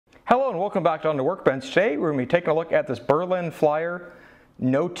Hello and welcome back to On the Workbench. Today we're going to be taking a look at this Berlin Flyer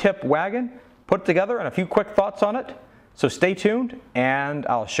no-tip wagon, put together, and a few quick thoughts on it. So stay tuned and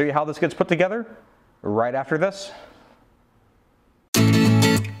I'll show you how this gets put together right after this.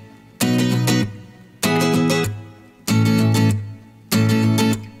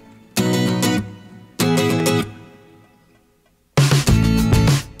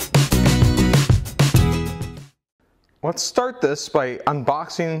 Let's start this by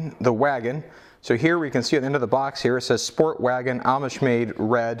unboxing the wagon. So here we can see at the end of the box here it says Sport Wagon, Amish made,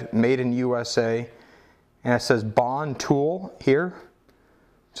 red, made in USA, and it says Bond tool here.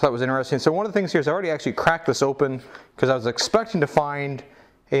 So that was interesting. So one of the things here is I already actually cracked this open because I was expecting to find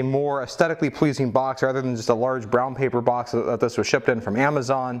a more aesthetically pleasing box rather than just a large brown paper box that this was shipped in from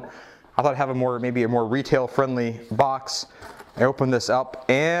Amazon. I thought I'd have maybe a more retail friendly box. I opened this up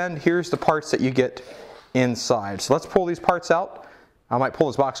and here's the parts that you get inside. So let's pull these parts out. I might pull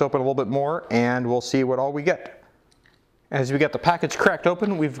this box open a little bit more and we'll see what all we get. As we get the package cracked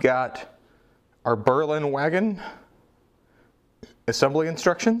open, we've got our Berlin wagon assembly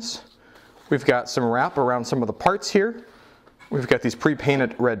instructions. We've got some wrap around some of the parts here. We've got these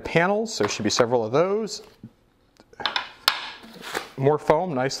pre-painted red panels. There should be several of those. More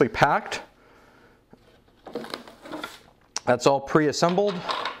foam, nicely packed. That's all pre-assembled.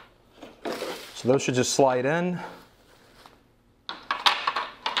 So those should just slide in.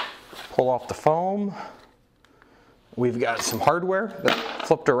 Pull off the foam. We've got some hardware that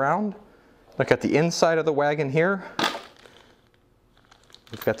flipped around. Look at the inside of the wagon here.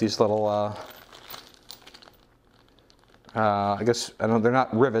 We've got these little, I guess, I don't know, they're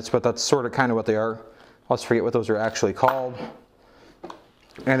not rivets, but that's sort of kind of what they are. Let's forget what those are actually called.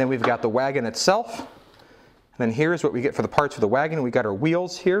 And then we've got the wagon itself. And then here's what we get for the parts for the wagon. We got our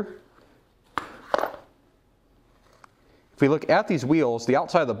wheels here. If we look at these wheels, the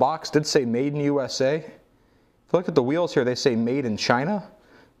outside of the box did say made in USA. If you look at the wheels here, they say made in China,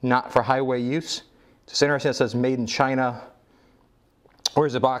 not for highway use. It's just interesting it says made in China,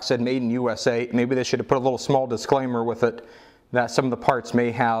 whereas the box said made in USA. Maybe they should have put a little small disclaimer with it that some of the parts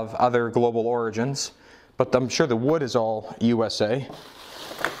may have other global origins, but I'm sure the wood is all USA.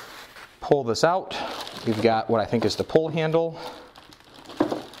 Pull this out. We've got what I think is the pull handle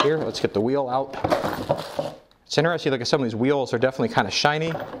here. Let's get the wheel out. It's interesting, look at some of these wheels are definitely kind of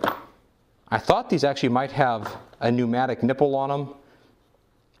shiny. I thought these actually might have a pneumatic nipple on them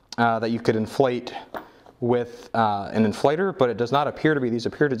that you could inflate with an inflator, but it does not appear to be. These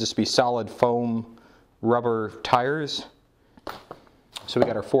appear to just be solid foam rubber tires. So we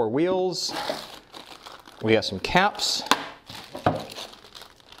got our four wheels, we got some caps,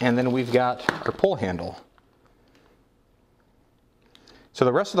 and then we've got our pull handle. So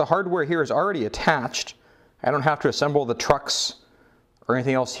the rest of the hardware here is already attached. I don't have to assemble the trucks or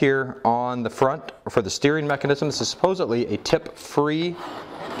anything else here on the front for the steering mechanism. This is supposedly a tip-free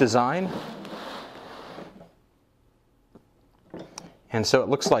design. And so it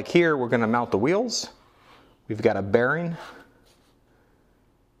looks like here we're going to mount the wheels. We've got a bearing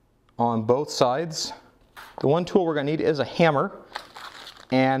on both sides. The one tool we're going to need is a hammer.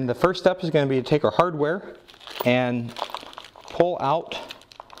 And the first step is going to be to take our hardware and pull out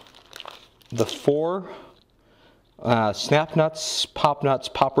the four snap nuts, pop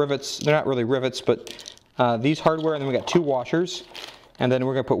rivets. They're not really rivets, but these hardware, and then we got two washers, and then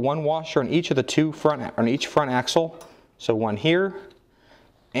we're going to put one washer on each of the each front axle. So one here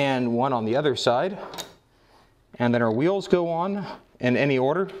and one on the other side, and then our wheels go on in any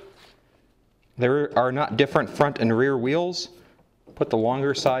order. There are not different front and rear wheels. Put the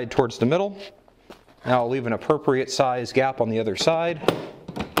longer side towards the middle. Now I'll leave an appropriate size gap on the other side.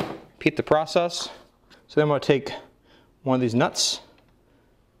 Repeat the process. So then I'm going to take one of these nuts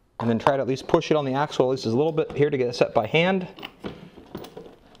and then try to at least push it on the axle at least a little bit here to get it set by hand. I'm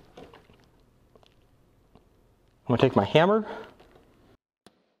going to take my hammer.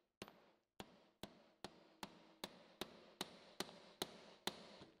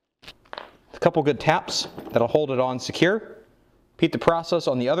 A couple good taps that'll hold it on secure. Repeat the process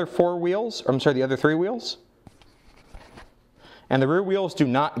on the other the other three wheels. And the rear wheels do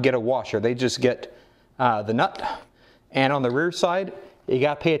not get a washer, they just get the nut. And on the rear side, you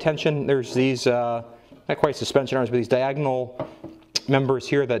got to pay attention. There's these, not quite suspension arms, but these diagonal members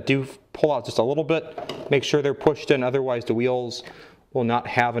here that do pull out just a little bit. Make sure they're pushed in, otherwise the wheels will not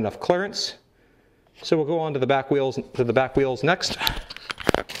have enough clearance. So we'll go on to the back wheels next.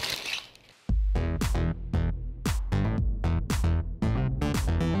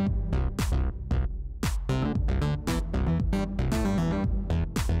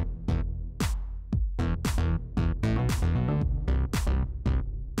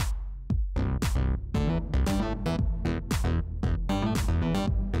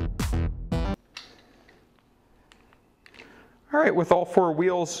 All right, with all 4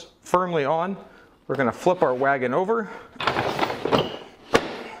 wheels firmly on, we're going to flip our wagon over.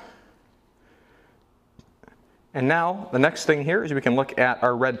 And now the next thing here is we can look at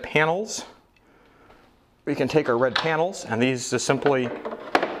our red panels. We can take our red panels and these just simply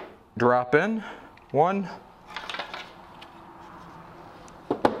drop in. 1,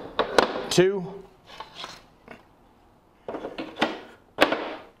 2,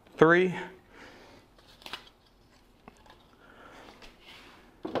 3,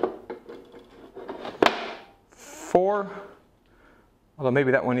 4, although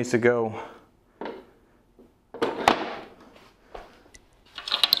maybe that one needs to go.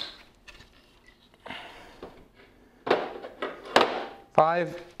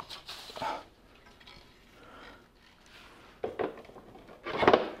 5,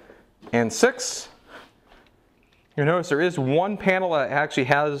 and 6. You'll notice there is one panel that actually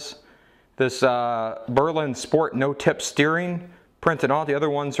has this Berlin Sport no-tip steering printed on. The other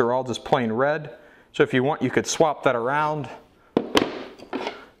ones are all just plain red. So if you want, you could swap that around.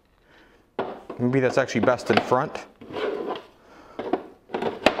 Maybe that's actually best in front.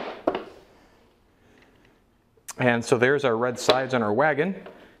 And so there's our red sides on our wagon.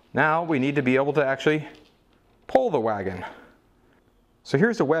 Now we need to be able to actually pull the wagon. So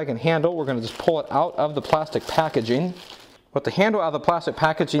here's the wagon handle. We're going to just pull it out of the plastic packaging. With the handle out of the plastic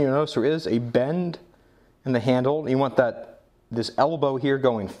packaging, you'll notice there is a bend in the handle. You want this elbow here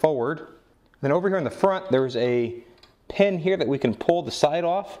going forward. Then over here in the front, there's a pin here that we can pull the side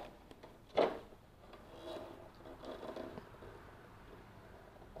off.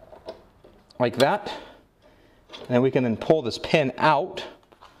 Like that. And then we can then pull this pin out.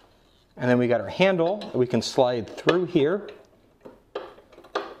 And then we got our handle that we can slide through here.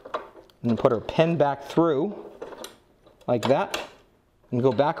 And then put our pin back through like that. And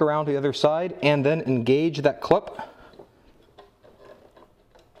go back around to the other side and then engage that clip.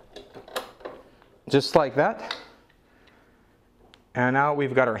 Just like that. And now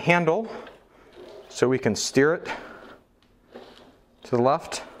we've got our handle so we can steer it to the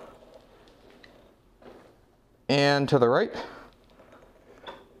left and to the right.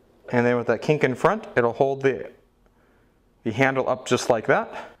 And then with that kink in front, it'll hold the handle up just like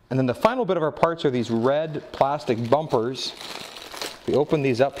that. And then the final bit of our parts are these red plastic bumpers. We open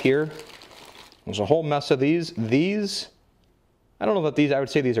these up here. There's a whole mess of these. I don't know that I would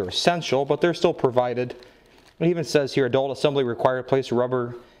say these are essential, but they're still provided. It even says here, adult assembly required, place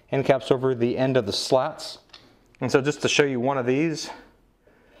rubber end caps over the end of the slats. And so just to show you one of these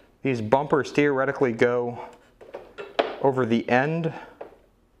bumpers theoretically go over the end,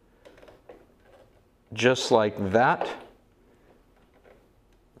 just like that.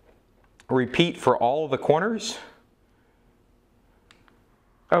 Repeat for all of the corners.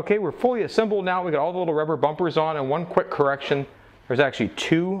 Okay, we're fully assembled now. We got all the little rubber bumpers on, and one quick correction. There's actually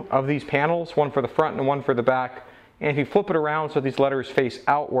 2 of these panels, one for the front and one for the back. And if you flip it around so these letters face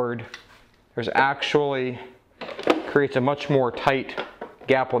outward, there's actually creates a much more tight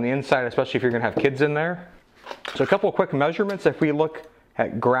gap on the inside, especially if you're going to have kids in there. So a couple of quick measurements. If we look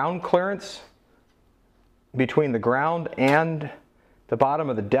at ground clearance between the ground and the bottom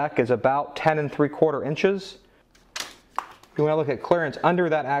of the deck is about 10 3/4 inches. If you want to look at clearance under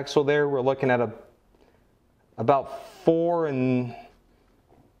that axle there, we're looking at about 4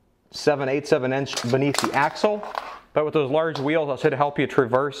 7/8 of an inch beneath the axle. But with those large wheels, I'll say to help you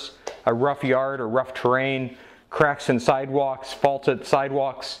traverse a rough yard or rough terrain, cracks in sidewalks, faulted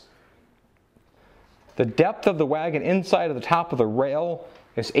sidewalks. The depth of the wagon inside of the top of the rail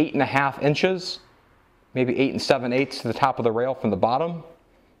is 8.5 inches, maybe 8 7/8 to the top of the rail from the bottom.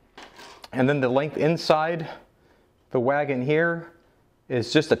 And then the length inside the wagon here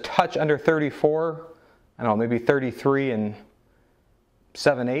is just a touch under 34, I don't know, maybe 33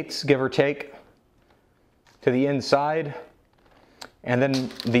 7/8, give or take, to the inside. And then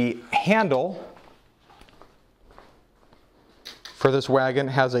the handle for this wagon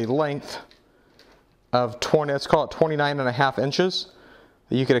has a length of 20, let's call it 29.5 inches.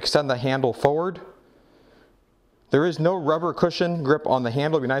 You could extend the handle forward. There is no rubber cushion grip on the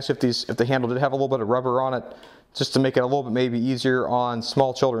handle. It'd be nice if the handle did have a little bit of rubber on it, just to make it a little bit maybe easier on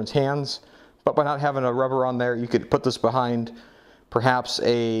small children's hands. But by not having a rubber on there, you could put this behind perhaps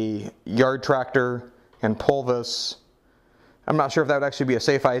a yard tractor and pull this. I'm not sure if that would actually be a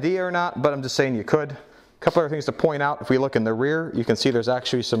safe idea or not, but I'm just saying you could. A couple other things to point out. If we look in the rear, you can see there's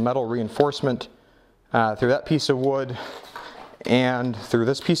actually some metal reinforcement through that piece of wood and through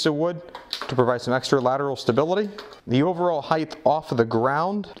this piece of wood to provide some extra lateral stability. The overall height off of the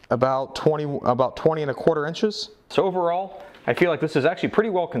ground, about 20 1/4 inches. So overall, I feel like this is actually pretty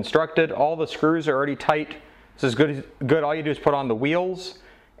well constructed. All the screws are already tight, This is good. All you do is put on the wheels,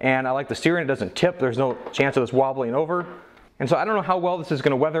 and I like the steering. It doesn't tip. There's no chance of this wobbling over. And so I don't know how well this is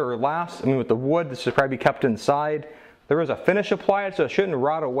going to weather or last. I mean, with the wood, this should probably be kept inside. There is a finish applied, so it shouldn't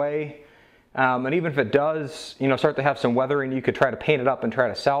rot away. And even if it does, start to have some weathering, you could try to paint it up and try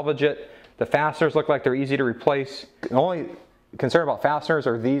to salvage it. The fasteners look like they're easy to replace. The only concern about fasteners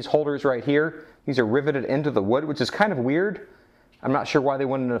are these holders right here. These are riveted into the wood, which is kind of weird. I'm not sure why they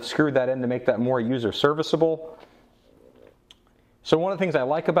wouldn't have screwed that in to make that more user serviceable. So one of the things I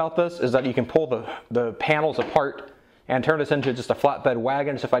like about this is that you can pull the panels apart and turn this into just a flatbed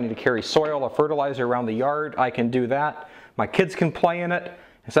wagon. So if I need to carry soil or fertilizer around the yard, I can do that. My kids can play in it.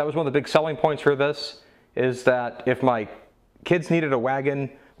 And so that was one of the big selling points for this, is that if my kids needed a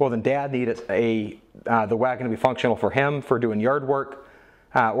wagon, well then Dad needed the wagon to be functional for him for doing yard work.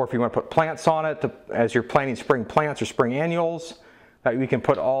 Or if you want to put plants on it as you're planting spring plants or spring annuals, we can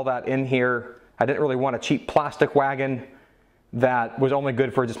put all that in here. I didn't really want a cheap plastic wagon that was only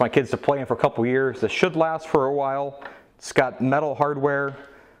good for just my kids to play in for a couple years. This should last for a while. It's got metal hardware,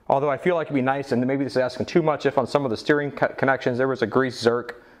 although I feel like it'd be nice, and maybe this is asking too much, if on some of the steering connections there was a grease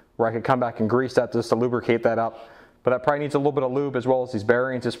zerk where I could come back and grease that just to lubricate that up. But that probably needs a little bit of lube, as well as these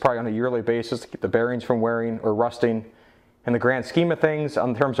bearings. It's probably on a yearly basis to keep the bearings from wearing or rusting. In the grand scheme of things,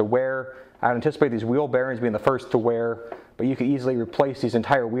 in terms of wear, I would anticipate these wheel bearings being the first to wear, but you could easily replace these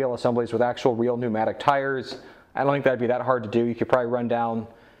entire wheel assemblies with actual real pneumatic tires. I don't think that'd be that hard to do. You could probably run down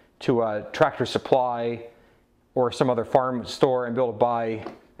to a Tractor Supply or some other farm store and be able to buy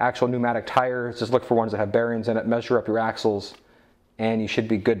actual pneumatic tires. Just look for ones that have bearings in it, measure up your axles, and you should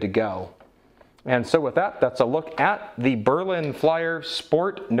be good to go. And so with that, that's a look at the Berlin Flyer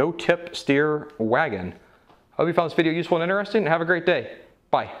Sport No-Tip Steer Wagon. I hope you found this video useful and interesting, and have a great day.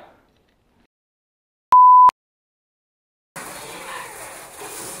 Bye.